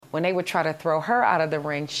when they would try to throw her out of the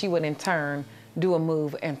ring, she would in turn do a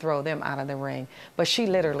move and throw them out of the ring. But she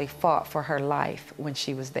literally fought for her life when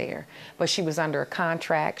she was there. But she was under a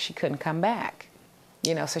contract. She couldn't come back.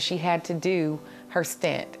 So she had to do her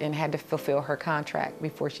stint and had to fulfill her contract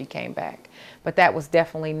before she came back. But that was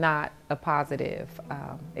definitely not a positive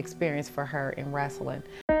experience for her in wrestling.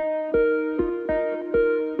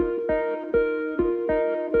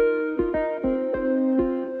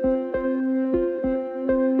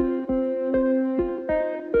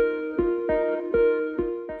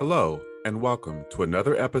 Hello, and welcome to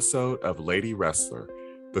another episode of Lady Wrestler,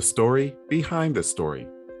 the story behind the story.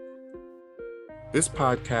 This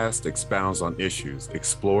podcast expounds on issues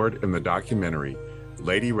explored in the documentary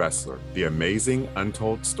Lady Wrestler, the amazing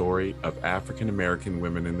untold story of African American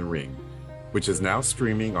women in the ring, which is now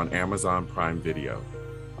streaming on Amazon Prime Video.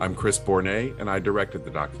 I'm Chris Bournet, and I directed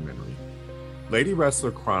the documentary. Lady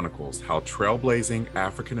Wrestler chronicles how trailblazing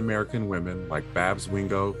African American women like Babs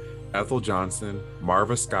Wingo, Ethel Johnson,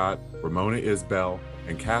 Marva Scott, Ramona Isbell,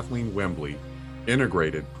 and Kathleen Wembley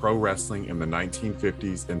integrated pro wrestling in the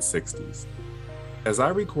 1950s and 60s. As I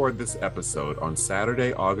record this episode on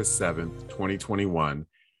Saturday, August 7th, 2021,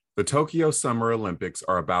 the Tokyo Summer Olympics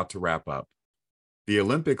are about to wrap up. The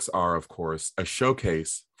Olympics are, of course, a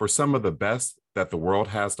showcase for some of the best that the world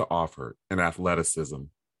has to offer in athleticism.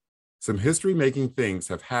 Some history-making things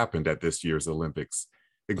have happened at this year's Olympics,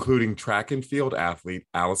 including track and field athlete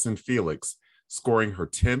Allison Felix scoring her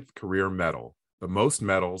 10th career medal, the most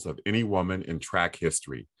medals of any woman in track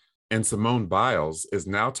history. And Simone Biles is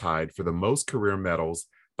now tied for the most career medals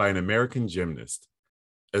by an American gymnast.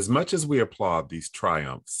 As much as we applaud these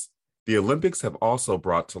triumphs, the Olympics have also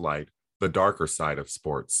brought to light the darker side of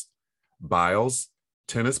sports. Biles,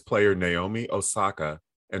 tennis player Naomi Osaka,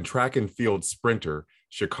 and track and field sprinter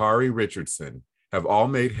Sha'Carri Richardson have all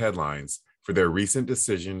made headlines for their recent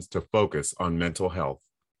decisions to focus on mental health.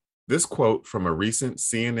 This quote from a recent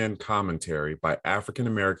CNN commentary by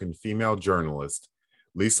African-American female journalist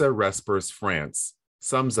Lisa Respers France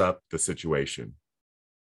sums up the situation.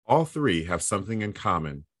 All three have something in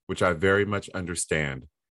common, which I very much understand,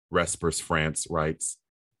 Respers France writes,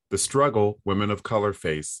 the struggle women of color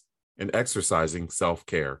face in exercising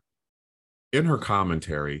self-care. In her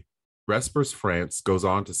commentary, Respers France goes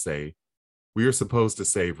on to say, we are supposed to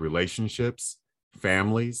save relationships,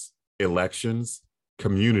 families, elections,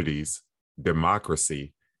 communities,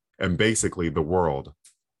 democracy, and basically the world,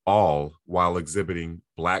 all while exhibiting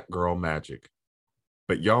Black girl magic.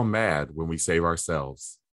 But y'all mad when we save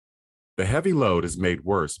ourselves. The heavy load is made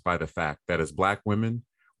worse by the fact that as Black women,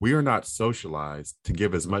 we are not socialized to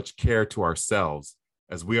give as much care to ourselves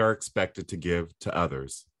as we are expected to give to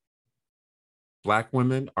others. Black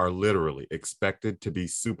women are literally expected to be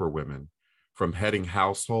superwomen, from heading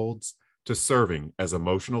households to serving as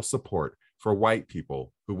emotional support for white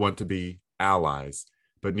people who want to be allies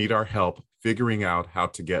but need our help figuring out how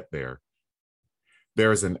to get there.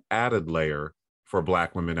 There is an added layer for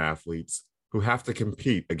Black women athletes who have to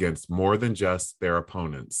compete against more than just their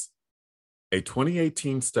opponents. A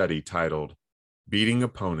 2018 study titled Beating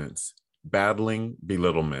Opponents, Battling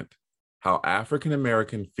Belittlement: How African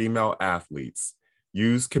American Female Athletes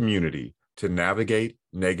Use Community to Navigate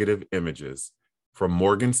Negative Images from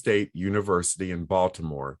Morgan State University in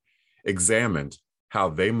Baltimore examined how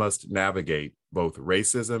they must navigate both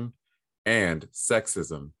racism and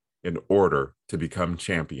sexism in order to become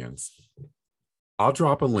champions. I'll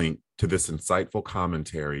drop a link to this insightful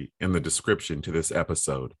commentary in the description to this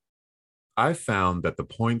episode. I found that the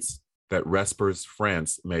points that Respers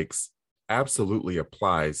France makes absolutely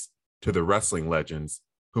applies to the wrestling legends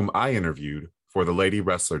whom I interviewed for the Lady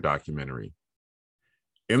Wrestler documentary.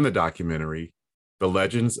 In the documentary, the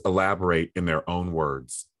legends elaborate in their own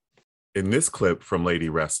words. In this clip from Lady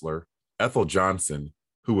Wrestler, Ethel Johnson,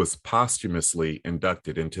 who was posthumously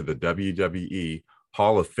inducted into the WWE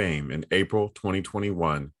Hall of Fame in April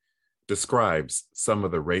 2021, describes some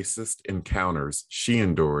of the racist encounters she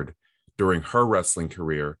endured during her wrestling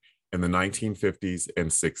career in the 1950s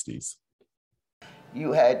and 60s.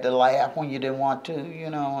 You had to laugh when you didn't want to,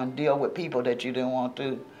 and deal with people that you didn't want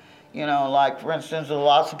to. Like, for instance, there were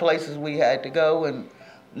lots of places we had to go and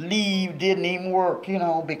leave didn't even work,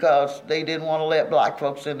 because they didn't want to let Black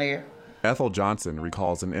folks in there. Ethel Johnson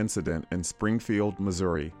recalls an incident in Springfield,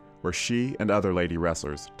 Missouri, where she and other lady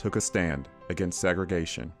wrestlers took a stand against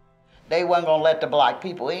segregation. They wasn't going to let the Black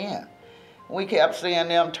people in. We kept seeing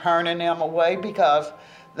them turning them away because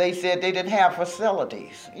they said they didn't have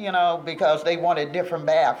facilities, because they wanted different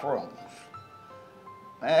bathrooms.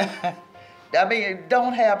 I mean,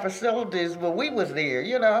 don't have facilities, but we was there,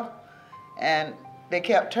 and they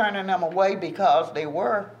kept turning them away because they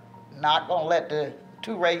were not gonna let the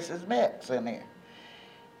two races mix in there.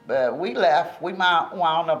 But we left. We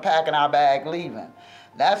wound up packing our bag, leaving.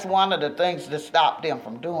 That's one of the things that stopped them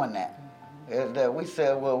from doing that. Is that we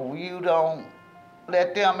said, well, you don't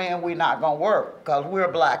let them in, we're not gonna work because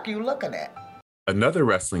we're black. You looking at. Another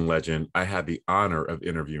wrestling legend I had the honor of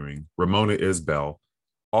interviewing, Ramona Isbell,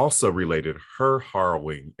 also related her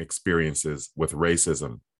harrowing experiences with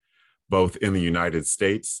racism, both in the United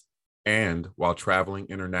States and while traveling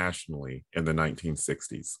internationally in the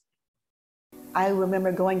 1960s. I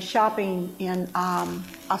remember going shopping in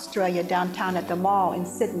Australia, downtown at the mall in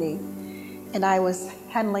Sydney, and I was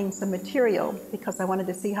handling some material because I wanted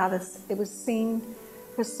to see how it was seen,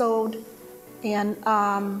 was sold, and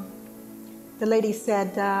the lady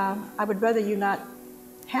said, I would rather you not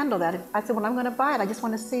handle that. I said, well, I'm going to buy it. I just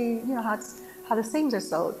want to see, how the seams are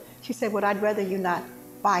sold. She said, well, I'd rather you not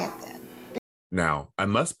buy it then. Now, I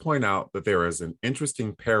must point out that there is an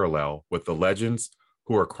interesting parallel with the legends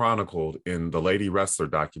who are chronicled in the Lady Wrestler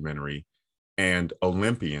documentary and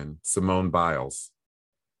Olympian Simone Biles.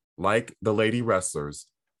 Like the Lady Wrestlers,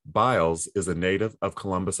 Biles is a native of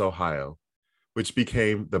Columbus, Ohio, which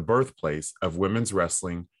became the birthplace of women's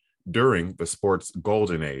wrestling during the sport's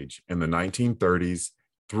golden age in the 1930s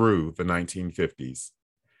through the 1950s.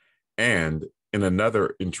 And in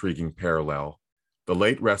another intriguing parallel, the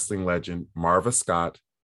late wrestling legend Marva Scott,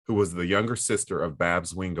 who was the younger sister of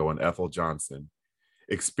Babs Wingo and Ethel Johnson,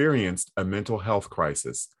 experienced a mental health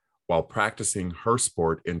crisis while practicing her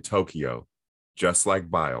sport in Tokyo, just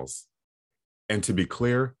like Biles. And to be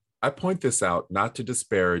clear, I point this out not to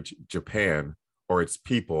disparage Japan or its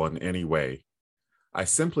people in any way. I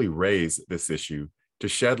simply raise this issue to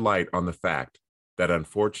shed light on the fact that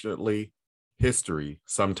unfortunately, history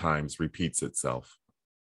sometimes repeats itself.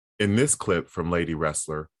 In this clip from Lady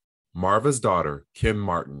Wrestler, Marva's daughter, Kim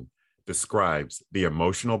Martin, describes the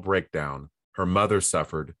emotional breakdown her mother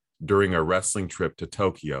suffered during a wrestling trip to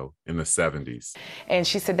Tokyo in the 70s. And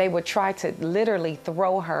she said they would try to literally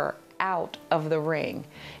throw her out of the ring.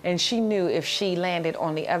 And she knew if she landed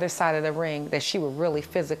on the other side of the ring that she would really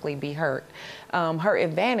physically be hurt. Her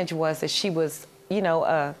advantage was that she was,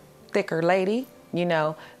 a thicker lady,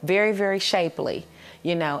 very, very shapely,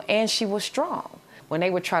 and she was strong. When they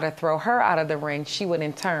would try to throw her out of the ring, she would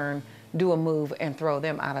in turn do a move and throw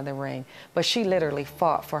them out of the ring. But she literally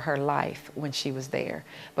fought for her life when she was there.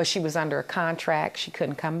 But she was under a contract, she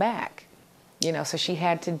couldn't come back. So she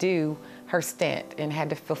had to do her stint and had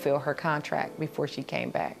to fulfill her contract before she came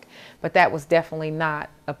back. But that was definitely not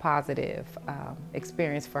a positive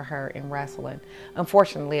experience for her in wrestling.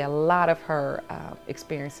 Unfortunately, a lot of her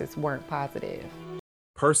experiences weren't positive.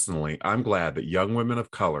 Personally, I'm glad that young women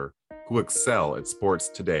of color who excel at sports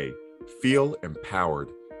today feel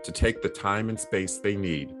empowered to take the time and space they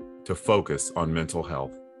need to focus on mental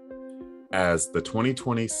health. As the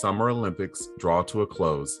 2020 Summer Olympics draw to a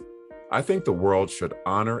close, I think the world should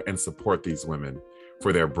honor and support these women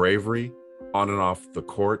for their bravery on and off the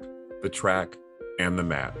court, the track, and the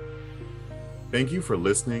mat. Thank you for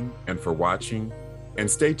listening and for watching, and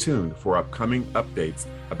stay tuned for upcoming updates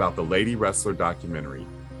about the Lady Wrestler documentary.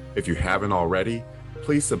 If you haven't already,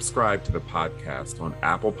 please subscribe to the podcast on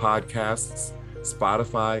Apple Podcasts,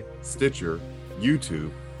 Spotify, Stitcher,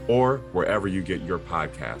 YouTube, or wherever you get your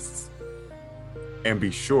podcasts. And be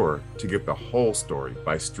sure to get the whole story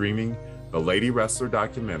by streaming the Lady Wrestler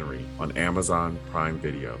documentary on Amazon Prime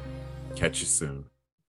Video. Catch you soon.